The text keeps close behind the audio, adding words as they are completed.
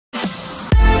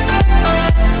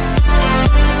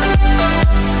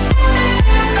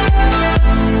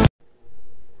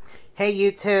Hey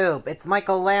YouTube, it's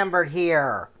Michael Lambert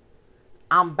here.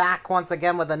 I'm back once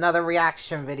again with another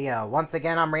reaction video. Once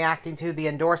again, I'm reacting to the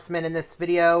endorsement in this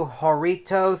video,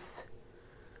 Jarritos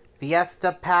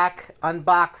Fiesta Pack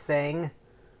Unboxing.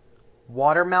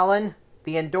 Watermelon,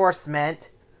 the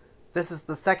endorsement. This is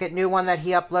the second new one that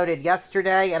he uploaded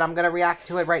yesterday, and I'm going to react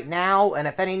to it right now. And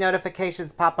if any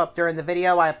notifications pop up during the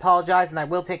video, I apologize, and I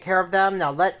will take care of them. Now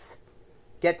let's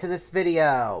get to this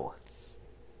video.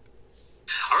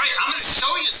 Alright, I'm going to show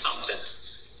you something.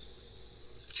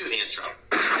 Cue the intro.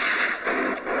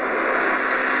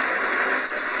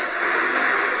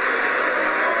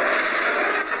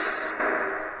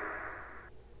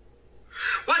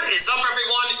 What is up,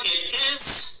 everyone? It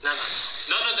is...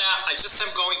 None of that. I just am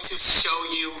going to show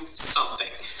you something.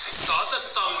 I saw the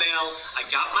thumbnail. I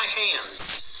got my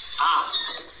hands on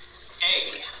a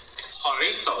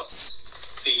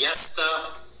Jarritos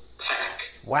Fiesta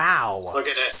pack. Wow. Look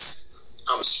at this.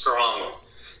 I'm strong.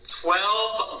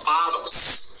 12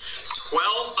 bottles. 12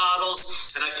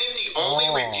 bottles, and I think the only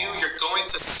review you're going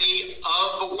to see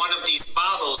of one of these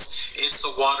bottles is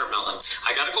the watermelon.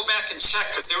 I got to go back and check,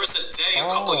 because there was a day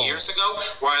a couple years ago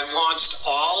where I launched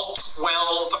all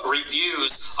 12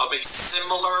 reviews of a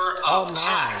similar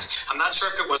pack. I'm not sure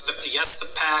if it was the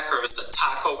Fiesta pack or it was the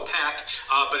taco pack,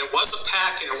 but it was a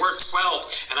pack, and it worked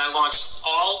 12, and I launched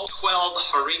all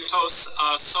 12 Jarritos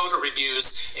soda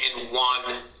reviews in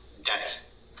one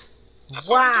day. That's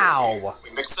wow.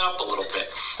 We mix it up a little bit.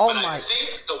 But I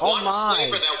think the one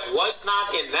flavor that was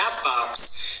not in that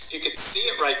box, if you could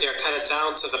see it right there, kind of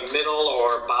down to the middle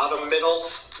or bottom middle,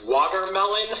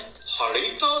 watermelon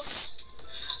Jarritos.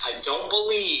 I don't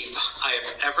believe I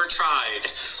have ever tried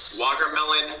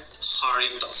watermelon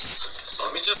Jarritos.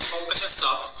 So let me just open this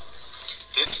up.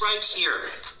 This right here.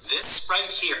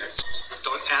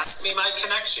 Don't ask me my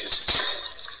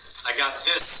connections. I got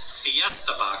this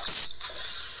Fiesta box.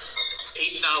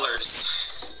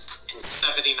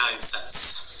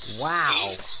 $8.79. Wow.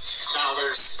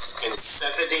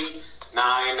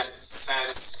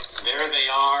 $8.79. There they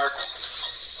are.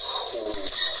 Ooh.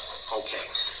 Okay.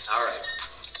 All right.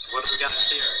 So what do we got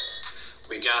here?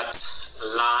 We got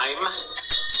lime.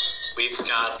 We've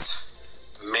got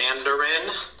mandarin.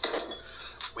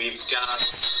 We've got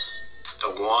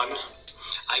the one.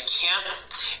 I can't.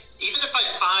 Even if I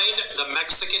find the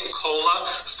Mexican cola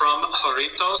from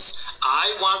Jarritos, I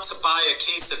want to buy a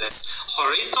case of this.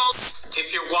 Jarritos,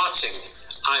 if you're watching,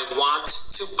 I want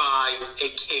to buy a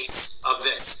case of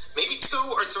this. Maybe 2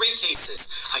 or 3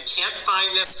 cases. I can't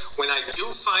find this. When I do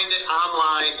find it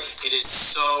online, it is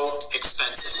so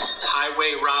expensive.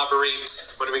 Highway robbery.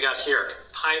 What do we got here?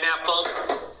 Pineapple.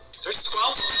 There's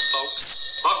 12 of them,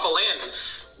 folks. Buckle in.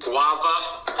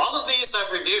 Guava. All of these I've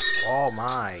reviewed. Oh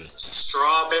my.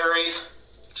 Strawberry.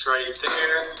 Try it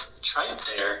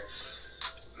there.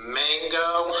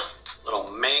 Mango. Little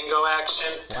mango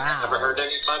action. Wow. Never heard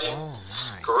anybody. Oh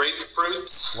my.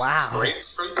 Grapefruits. Wow.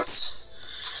 Grapefruits.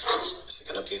 Is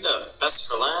it going to be the best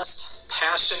for last?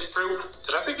 Passion fruit.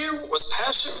 Did I review? Was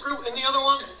passion fruit in the other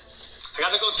one? I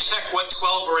got to go check what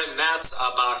 12 were in that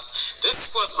box.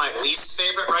 This was my least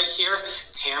favorite right here.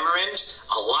 Tamarind.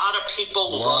 A lot of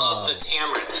people love the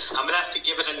tamarind. I'm going to have to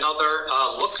give it another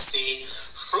look-see.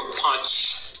 Fruit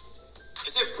punch.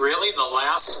 Is it really the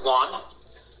last one?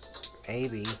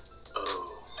 Maybe. Oh,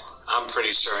 I'm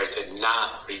pretty sure I did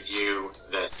not review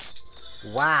this.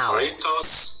 Wow.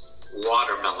 Jarritos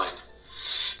watermelon.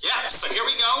 Yeah, so here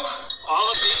we go. All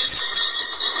of these.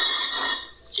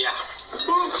 Yeah.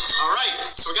 All right,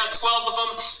 so we got 12 of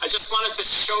them. I just wanted to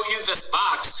show you this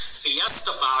box,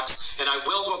 Fiesta box, and I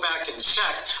will go back and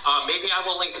check. Maybe I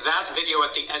will link that video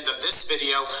at the end of this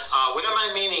video. What am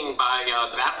I meaning by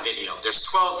that video? There's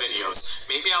 12 videos.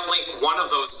 Maybe I'll link one of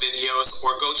those videos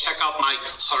or go check out my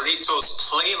Jarritos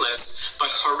playlist. But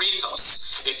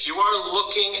Jarritos, if you are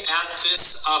looking at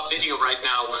this video right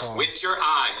now with your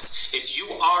eyes, if you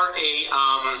are a,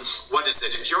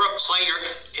 if you're a player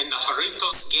in the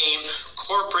Jarritos game,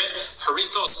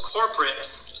 Jarritos corporate,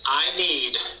 I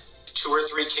need 2 or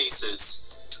 3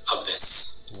 cases of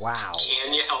this. Wow.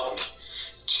 Can you help me?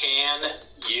 Can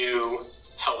you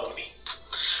help me?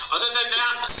 Other than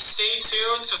that, stay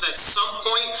tuned, because at some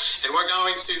point, and we're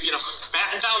going to,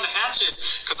 batten down the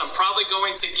hatches, because I'm probably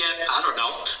going to get,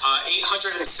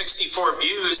 864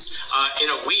 views in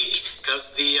a week,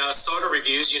 because the soda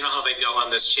reviews, you know how they go on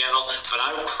this channel, but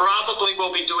I probably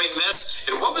will be doing this.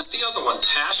 And what was the other one?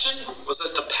 Passion? Was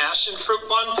it the passion fruit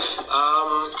one?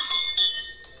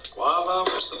 Guava,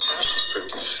 where's the passion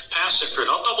fruit? Passion fruit.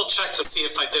 I'll double check to see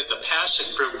if I did the passion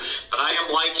fruit, but I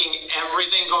am liking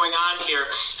everything going on here.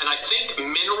 And I think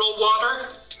mineral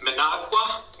water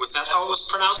Managua? Was that how it was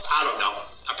pronounced? I don't know.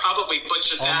 I probably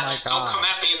butchered that. Don't come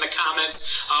at me in the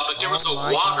comments. But there was a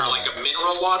water, like a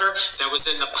mineral water, that was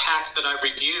in the pack that I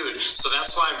reviewed. So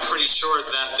that's why I'm pretty sure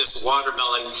that this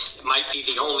watermelon might be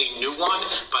the only new one.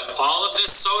 But all of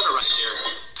this soda right here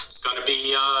is going to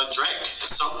be drank at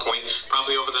some point,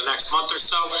 probably over the next month or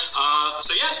so.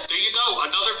 So yeah, there you go.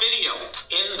 Another video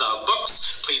in the books.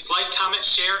 Please like, comment,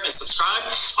 share, and subscribe.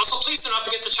 Also, please do not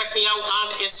forget to check me out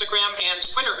on Instagram and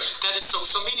Twitter. That is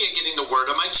social media, getting the word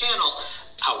of my channel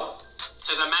out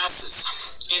to the masses.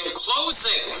 In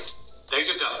closing, there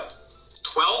you go.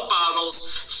 12 bottles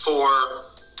for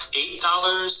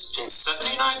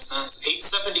 $8.79,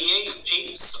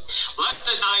 $8.78, less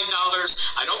than $9.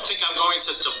 I don't think I'm going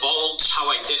to divulge how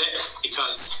I did it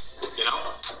because, you know,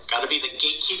 got to be the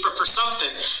gatekeeper for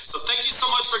something. So thank you so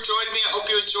much for joining me. I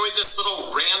hope you enjoyed this little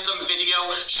random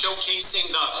video showcasing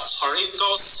the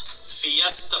Jarritos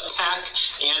Fiesta pack.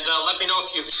 And let me know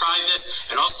if you've tried this.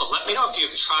 And also let me know if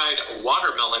you've tried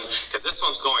watermelon, because this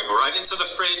one's going right into the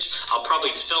fridge. I'll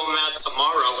probably film that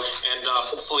tomorrow, and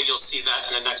hopefully you'll see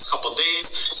that in the next couple days.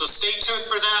 So stay tuned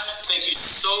for that. Thank you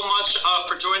so much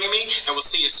for joining me, and we'll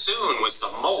see you soon with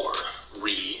some more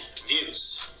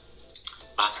reviews.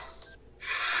 Bye.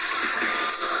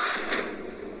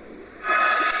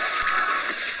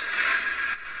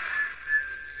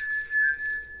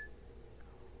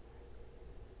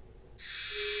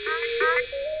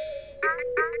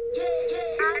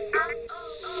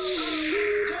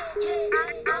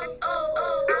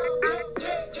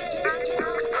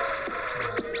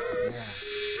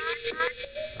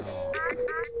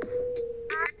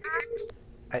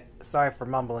 Sorry for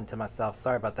mumbling to myself.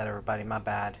 Sorry about that, everybody. My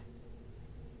bad.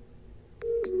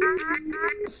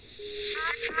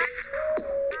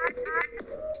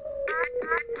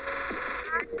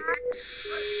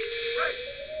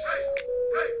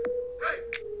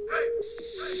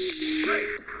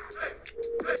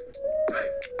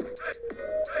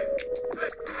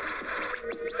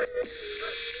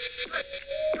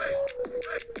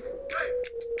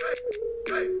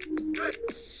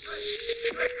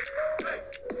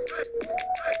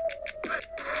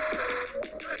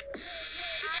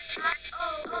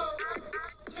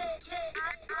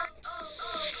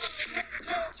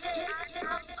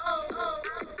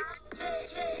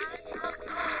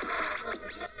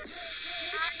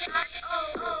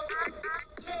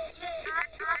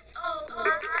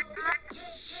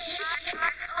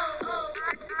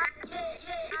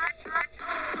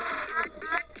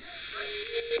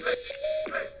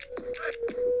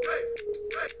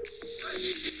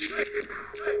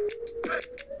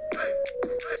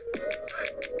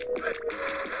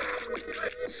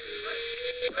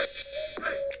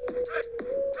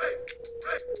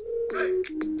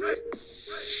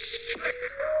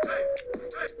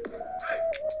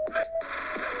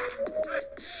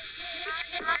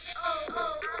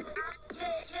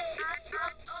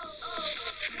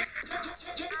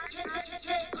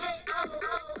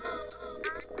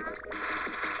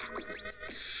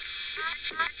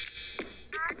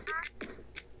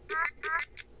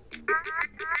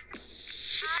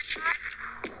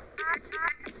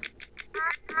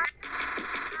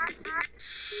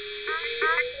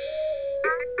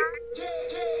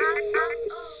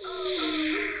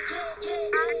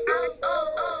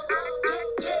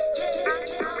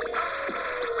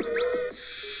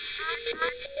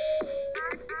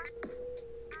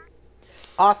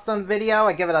 Awesome video.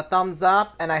 I give it a thumbs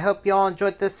up, and I hope you all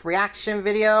enjoyed this reaction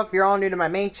video. If you're all new to my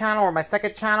main channel or my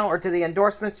second channel or to the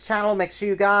endorsements channel, make sure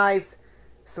you guys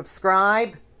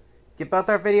subscribe, give both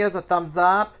our videos a thumbs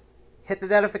up, hit the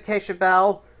notification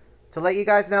bell to let you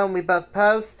guys know when we both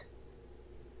post,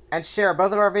 and share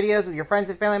both of our videos with your friends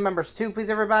and family members too,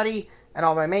 please everybody. And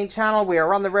on my main channel, we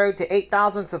are on the road to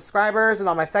 8,000 subscribers. And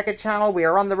on my second channel, we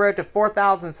are on the road to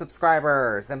 4,000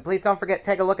 subscribers. And please don't forget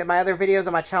to take a look at my other videos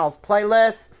on my channel's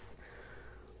playlists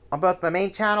on both my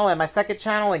main channel and my second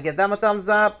channel, and give them a thumbs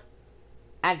up.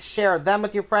 And share them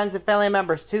with your friends and family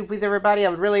members too, please everybody. I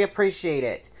would really appreciate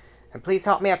it. And please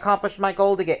help me accomplish my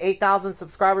goal to get 8,000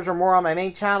 subscribers or more on my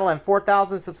main channel and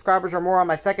 4,000 subscribers or more on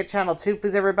my second channel too,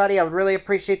 please everybody. I would really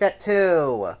appreciate that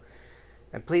too.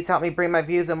 And please help me bring my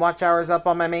views and watch hours up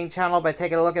on my main channel by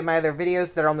taking a look at my other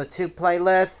videos that are on the 2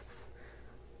 playlists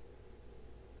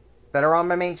that are on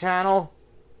my main channel.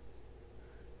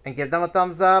 And give them a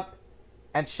thumbs up.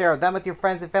 And share them with your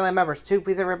friends and family members too,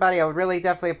 please everybody. I would really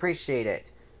definitely appreciate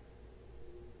it.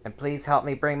 And please help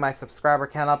me bring my subscriber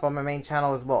count up on my main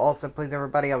channel as well. Also, please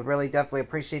everybody, I would really definitely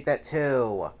appreciate that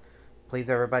too. Please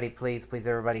everybody, please, please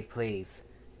everybody, please.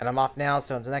 And I'm off now,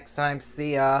 so until next time,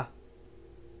 see ya.